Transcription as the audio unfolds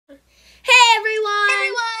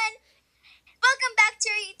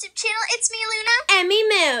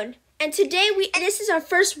And today this is our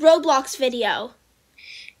first Roblox video.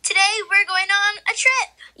 Today we're going on a trip.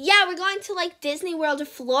 Yeah, we're going to like Disney World or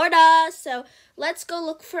Florida. So let's go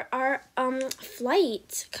look for our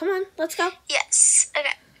flight. Come on, let's go. Yes. Okay.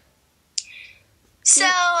 So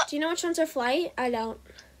do you know which one's our flight? I don't.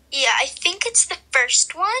 Yeah, I think it's the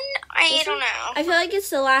first one. I don't know. I feel like it's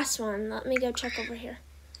the last one. Let me go check over here.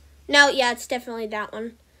 No, yeah, it's definitely that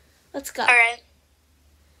one. Let's go. All right.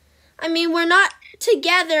 I mean, we're not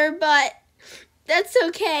together, but that's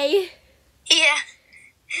okay. Yeah.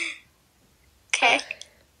 Okay.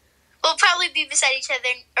 We'll probably be beside each other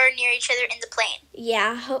or near each other in the plane.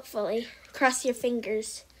 Yeah, hopefully. Cross your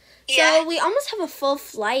fingers. Yeah. So we almost have a full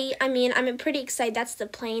flight. I mean, I'm pretty excited. That's the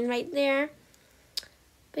plane right there.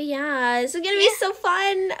 But yeah, this is going to be so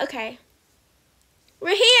fun. Okay.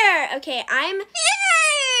 We're here. Okay, I'm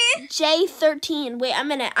Yay! J13. Wait a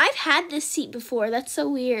minute. I've had this seat before. That's so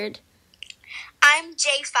weird. I'm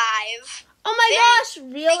J5. Oh my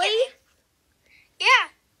gosh, really? Yeah.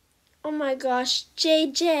 Oh my gosh,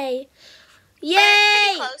 JJ. Yay!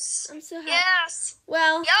 We're pretty close. I'm so happy. Yes.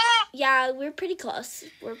 Well, yeah, we're pretty close.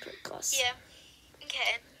 We're pretty close. Yeah.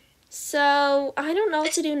 Okay. So, I don't know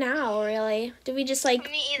what to do now, really. Do we just, like,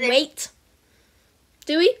 Me either. wait?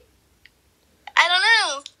 Do we? I don't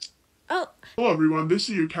know. Oh. Hello, everyone. This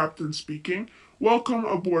is your captain speaking. Welcome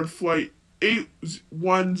aboard Flight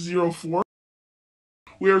 8104.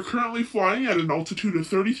 We are currently flying at an altitude of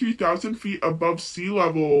 33,000 feet above sea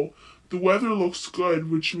level. The weather looks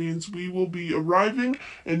good, which means we will be arriving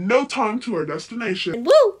in no time to our destination.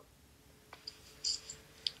 Woo!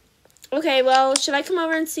 Okay, well, should I come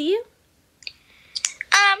over and see you?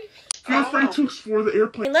 Feel free to explore the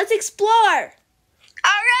airplane. Let's explore!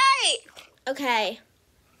 Alright! Okay.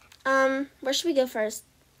 Where should we go first?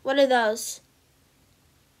 What are those?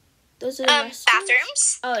 Those are the restrooms?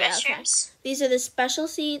 Bathrooms. Oh, yeah, Restrooms. okay. These are the special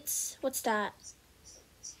seats. What's that?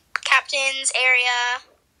 Captain's area.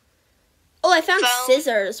 Oh, I found Phone.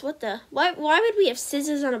 scissors. What the? Why would we have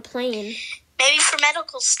scissors on a plane? Maybe for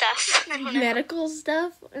medical stuff. I don't know. Medical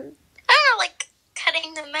stuff? I don't know, like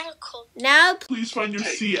cutting the medical. Now, Please find your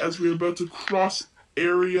seat as we are about to cross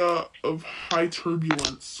area of high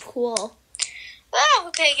turbulence. cool. Oh,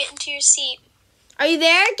 okay, get into your seat. Are you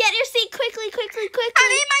there? Get your seat quickly.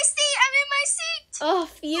 I'm in my seat! I'm in my seat! Oh,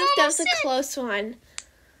 phew, that was a Almost in. close one.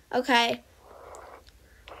 Okay.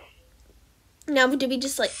 Now, do we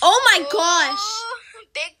just like... Oh my gosh! Oh,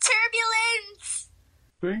 big turbulence!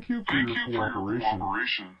 Thank you for your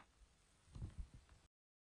cooperation.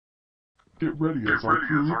 Get ready as our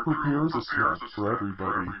crew prepares a snack for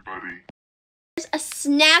everybody. There's a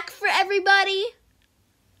snack for everybody?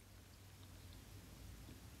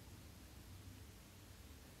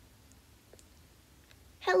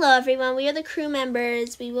 Hello, everyone. We are the crew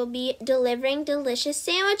members. We will be delivering delicious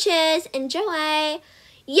sandwiches. Enjoy!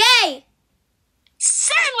 Yay!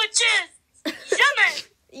 Sandwiches! Yummy!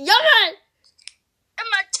 Yummy! In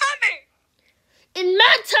my tummy! In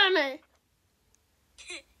my tummy!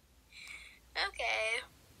 Okay.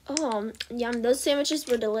 Oh, yum. Those sandwiches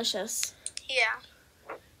were delicious.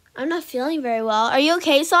 Yeah. I'm not feeling very well. Are you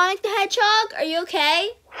okay, Sonic the Hedgehog? Are you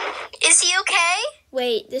okay? Is he okay?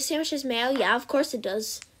 Wait, this sandwich has mayo? Yeah, of course it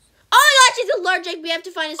does. Oh my gosh, he's allergic. We have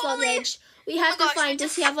to find his luggage. We have to find,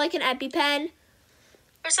 does he have like an EpiPen?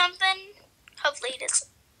 Or something? Hopefully he does.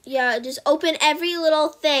 Yeah, just open every little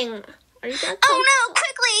thing. Are you that Oh no,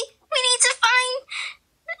 quickly! We need to find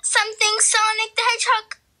something Sonic the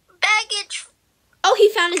Hedgehog baggage. Oh, he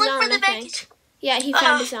found his Look own, for the I think. baggage. Yeah, he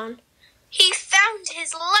found his own. He found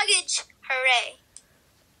his luggage. Hooray.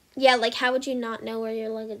 Yeah, like how would you not know where your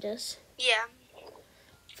luggage is? Yeah.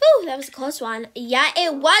 Whew, that was a close one. Yeah,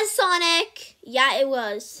 it was Sonic. Yeah, it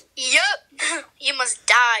was. Yup. You must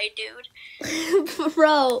die, dude.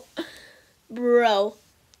 Bro.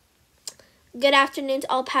 Good afternoon to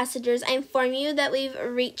all passengers. I inform you that we've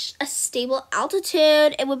reached a stable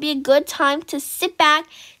altitude. It would be a good time to sit back,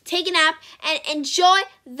 take a nap, and enjoy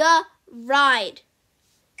the ride.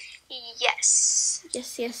 Yes.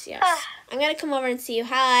 Yes. I'm going to come over and see you.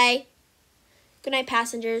 Hi. Good night,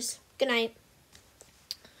 passengers. Good night.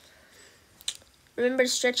 Remember to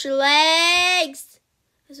stretch your legs.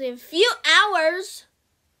 Because we have a few hours.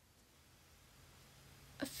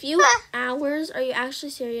 A few hours? Are you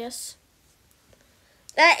actually serious?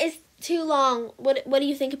 That is too long. What do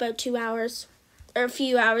you think about 2 hours? Or a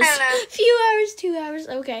few hours? I don't know. Few hours, 2 hours.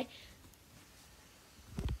 Okay.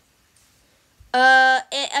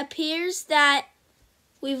 It appears that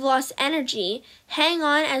we've lost energy. Hang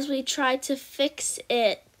on as we try to fix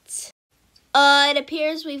it. It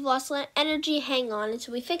appears we've lost energy. Hang on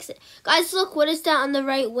until we fix it. Guys, look, what is that on the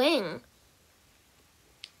right wing?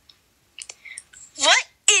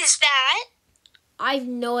 is that? I have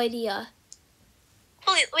no idea.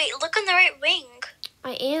 Wait, look on the right wing.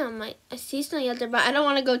 I am. I see something out there, but I don't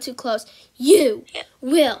want to go too close. You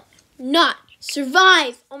will not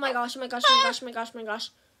survive. Oh my gosh, oh my gosh, oh my gosh, oh my gosh, oh my gosh.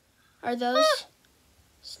 Are those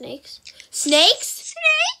snakes? Snakes?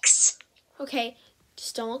 Snakes? Okay,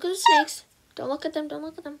 just don't look at the snakes. Don't look at them, don't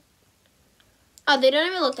look at them. Oh, they don't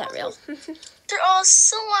even look that real. They're all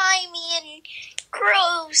slimy and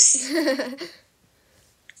gross.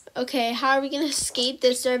 Okay, how are we going to escape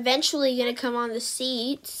this? They're eventually going to come on the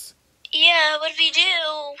seats. Yeah, what do we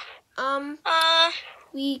do?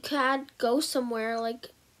 We could go somewhere, like,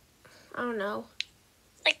 I don't know.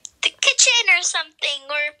 Like the kitchen or something,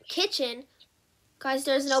 or... Kitchen? Guys,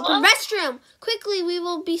 there's an open restroom. Quickly, we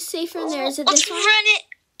will be safer in there. Is it Let's this one? run it.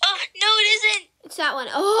 Oh, no, it isn't. It's that one.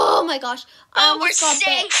 Oh my gosh. I almost got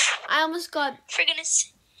bit. Safe. I almost got For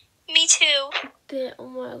goodness. Me too. bit. Oh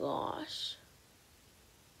my gosh.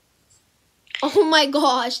 Oh my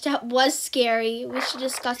gosh, that was scary. We should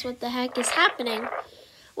discuss what the heck is happening.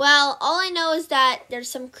 Well, all I know is that there's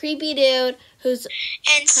some creepy dude who's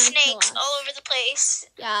And snakes all over the place.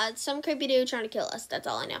 Yeah, it's some creepy dude trying to kill us. That's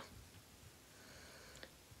all I know.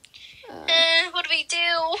 What do we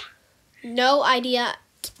do? No idea.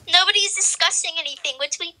 Nobody's discussing anything.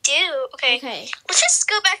 What do we do? Okay. Let's just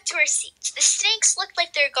go back to our seats. The snakes look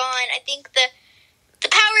like they're gone. I think the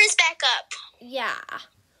power is back up. Yeah.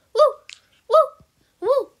 Woo! Woo!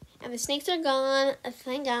 Woo! And the snakes are gone.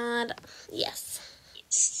 Thank God. Yes.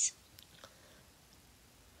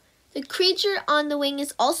 The creature on the wing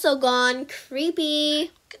is also gone.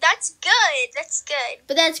 Creepy. That's good. That's good.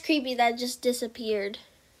 But that's creepy. That just disappeared.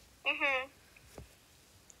 Mhm.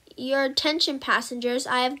 Your attention, passengers.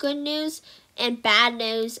 I have good news and bad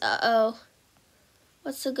news. Uh-oh.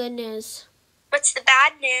 What's the good news? What's the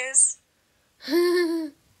bad news?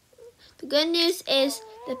 The good news is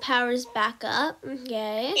the power's back up.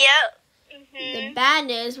 Okay. Yep. The bad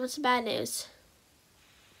news, what's the bad news?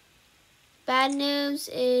 Bad news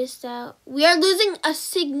is that we are losing a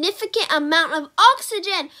significant amount of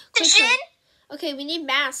oxygen. Oxygen? Okay, we need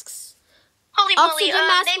masks. Holy moly. Oxygen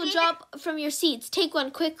mask will drop from your seats. Take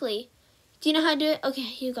one quickly. Do you know how to do it? Okay,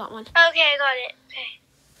 you got one. Okay, I got it. Okay.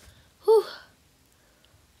 Whew.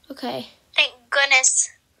 Okay. Thank goodness.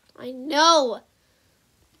 I know.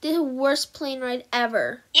 This is the worst plane ride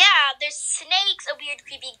ever. Yeah, there's snakes, a weird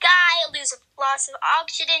creepy guy, loss of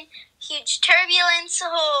oxygen, huge turbulence.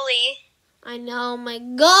 Holy. I know, my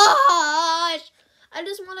gosh. I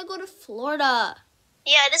just want to go to Florida.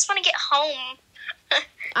 Yeah, I just want to get home.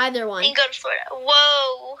 Either one. And go to Florida.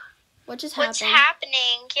 Whoa. What just happened? What's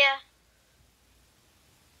happening? Yeah.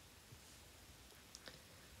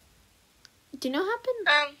 Do you know what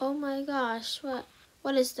happened? Oh my gosh.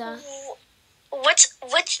 What is that?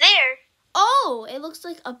 What's there? Oh, it looks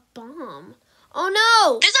like a bomb. Oh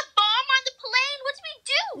no. There's a bomb on the plane? What do we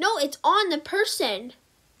do? No, it's on the person.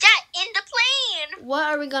 Yeah, in the plane. What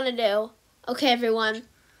are we gonna do? Okay, everyone.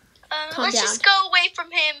 Calm let's down. just go away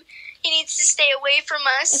from him. He needs to stay away from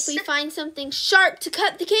us. If we find something sharp to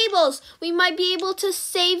cut the cables, we might be able to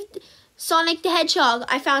save Sonic the Hedgehog.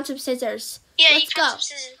 I found some scissors. Yeah, Let's you found go. some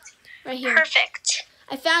scissors. Right here. Perfect.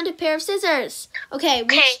 I found a pair of scissors. Okay.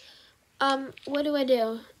 What do I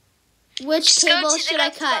do? Which Just cable should I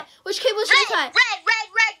cut? Which cable should I cut? Red.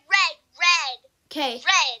 Okay.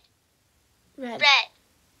 Red.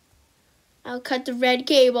 I'll cut the red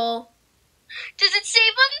cable. Does it save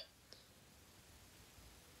him?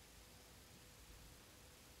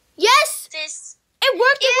 Yes! It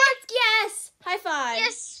worked, it worked, yes! High five.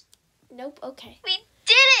 Yes. Nope, okay. We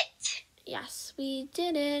did it! Yes, we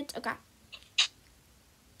did it. Okay.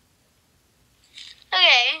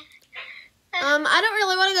 Okay. I don't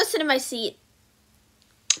really want to go sit in my seat.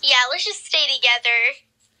 Yeah, let's just stay together.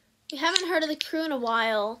 We haven't heard of the crew in a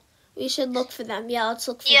while. We should look for them. Yeah, let's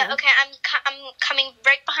look for them. Yeah, okay, I'm coming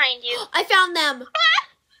right behind you. I found them.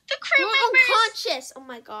 The crew They're members. unconscious. Oh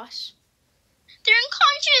my gosh. They're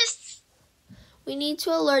unconscious. We need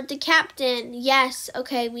to alert the captain. Yes.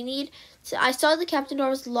 Okay, we need to, I saw the captain door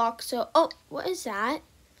was locked, so what is that?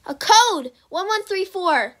 A code.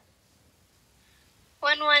 1134.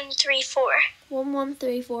 1134.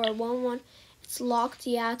 1134. It's locked.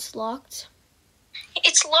 Yeah, it's locked.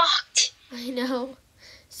 It's locked. I know.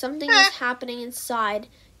 Something is happening inside.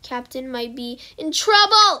 Captain might be in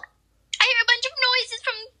trouble. I hear a bunch of noises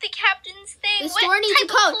from the captain's thing. This door needs a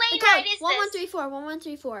code. The code. Is 1134.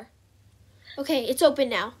 1134. Okay, it's open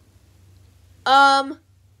now.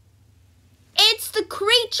 It's the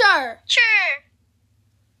creature. Sure.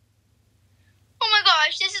 Oh my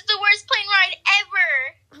gosh, this is the worst plane ride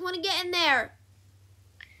ever. I want to get in there.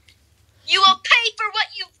 You will pay for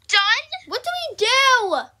what you've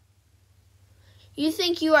do? You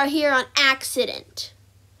think you are here on accident,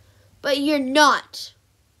 but you're not.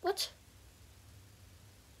 What?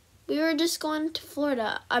 We were just going to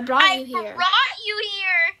Florida. I brought you here.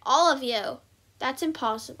 All of you. That's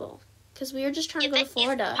impossible. Because we were just trying to go to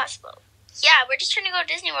Florida. That is impossible. Yeah, we're just trying to go to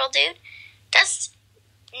Disney World, dude. That's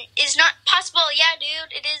is not possible. Yeah,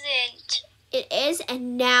 dude, it isn't. It is,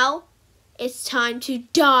 and now it's time to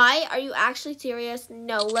die. Are you actually serious?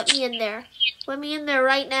 No, let me in there. Let me in there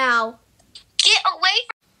right now. Get away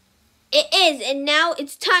from... It is, and now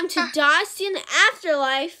it's time to die. See you in the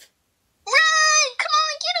afterlife. Run! Come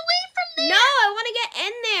on, get away from there! No, I want to get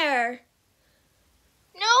in there.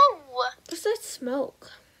 No. What's that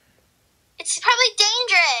smoke? It's probably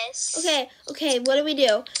dangerous. Okay, what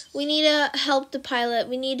do? We need to help the pilot.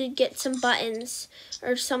 We need to get some buttons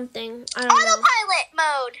or something. I don't know. Autopilot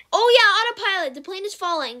mode. Oh, yeah, autopilot. The plane is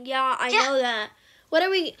falling. Yeah, I know that. What are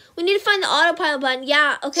we need to find the autopilot button.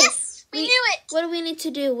 Yeah, okay. Yes, we knew it. What do we need to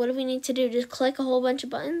do? Just click a whole bunch of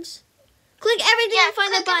buttons? Click everything and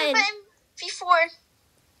find the button. Before.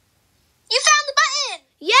 You found the button.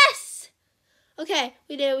 Yes. Okay,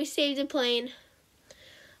 we did. We saved the plane.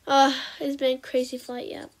 It's been a crazy flight,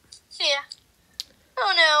 yeah. Yeah.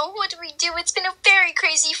 Oh no, what do we do? It's been a very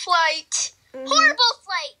crazy flight. Horrible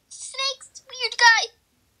flight. Snakes, weird guy.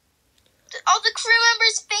 All the crew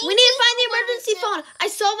members fainting. We need to find the emergency phone. I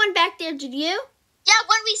saw one back there. Did you? Yeah,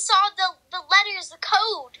 when we saw the letters, the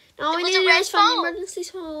code. No, we need to just find the emergency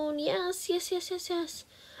phone. Yes.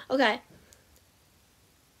 Okay.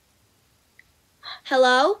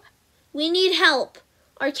 Hello? We need help.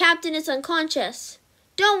 Our captain is unconscious.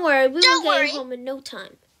 Don't worry, we will get him home in no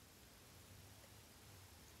time.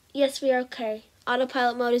 Yes, we are okay.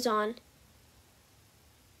 Autopilot mode is on.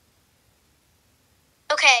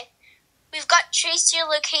 Okay. We've got traced your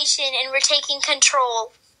location and we're taking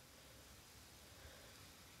control.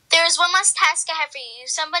 There is one last task I have for you.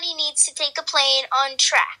 Somebody needs to take a plane on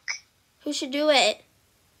track. Who should do it?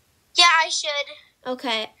 Yeah, I should.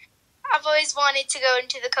 Okay. I've always wanted to go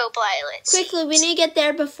into the co-pilot seat. Quickly, we need to get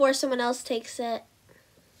there before someone else takes it.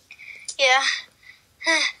 Yeah.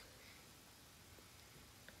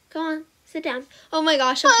 Come on, sit down. Oh my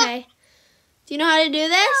gosh, okay. Do you know how to do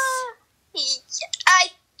this? I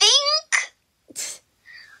think.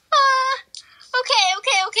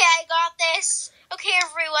 Okay, I got this. Okay,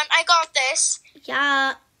 everyone, I got this.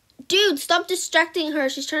 Yeah. Dude, stop distracting her.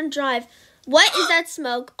 She's trying to drive. What is that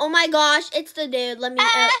smoke? Oh my gosh, it's the dude. Let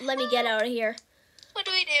me get out of here. What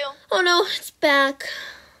do we do? Oh no, it's back.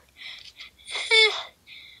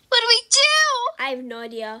 What do we do? I have no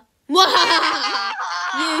idea.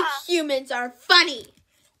 You humans are funny.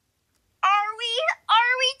 Are we,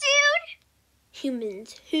 dude?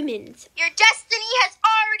 Humans. Your destiny has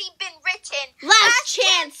already been written. Last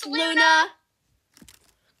chance, Luna.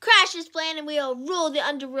 Crash this plane and we'll rule the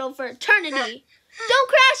underworld for eternity. Don't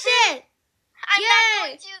crash it. I'm not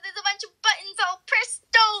going to. There's a bunch of buttons I'll press.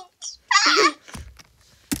 Don't.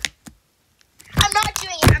 I'm not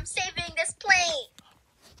doing it. I'm saving this plane.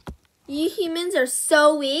 You humans are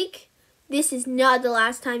so weak. This is not the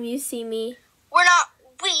last time you see me. We're not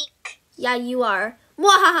weak. Yeah, you are.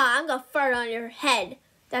 Mwahaha, I'm gonna fart on your head.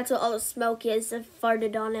 That's what all the smoke is. I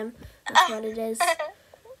farted on him. That's what it is.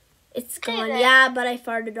 It's gone. Yeah, but I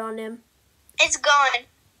farted on him. It's gone.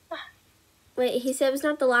 Wait, he said it was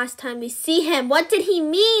not the last time we see him. What did he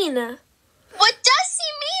mean? What does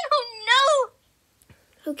he mean? Who knows?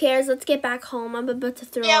 Who cares? Let's get back home. I'm about to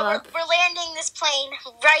throw up. Yeah, we're landing this plane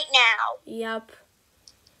right now. Yep.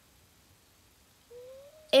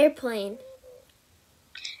 Airplane.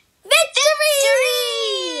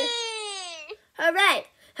 Victory!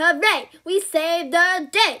 Hooray! We saved the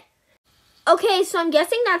day. Okay, so I'm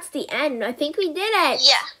guessing that's the end. I think we did it.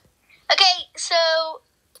 Yeah. Okay, so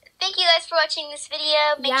thank you guys for watching this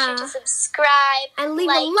video. Make sure to subscribe. And leave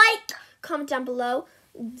a like. Comment down below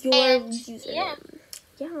your username.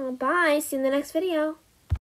 Yeah, bye. See you in the next video.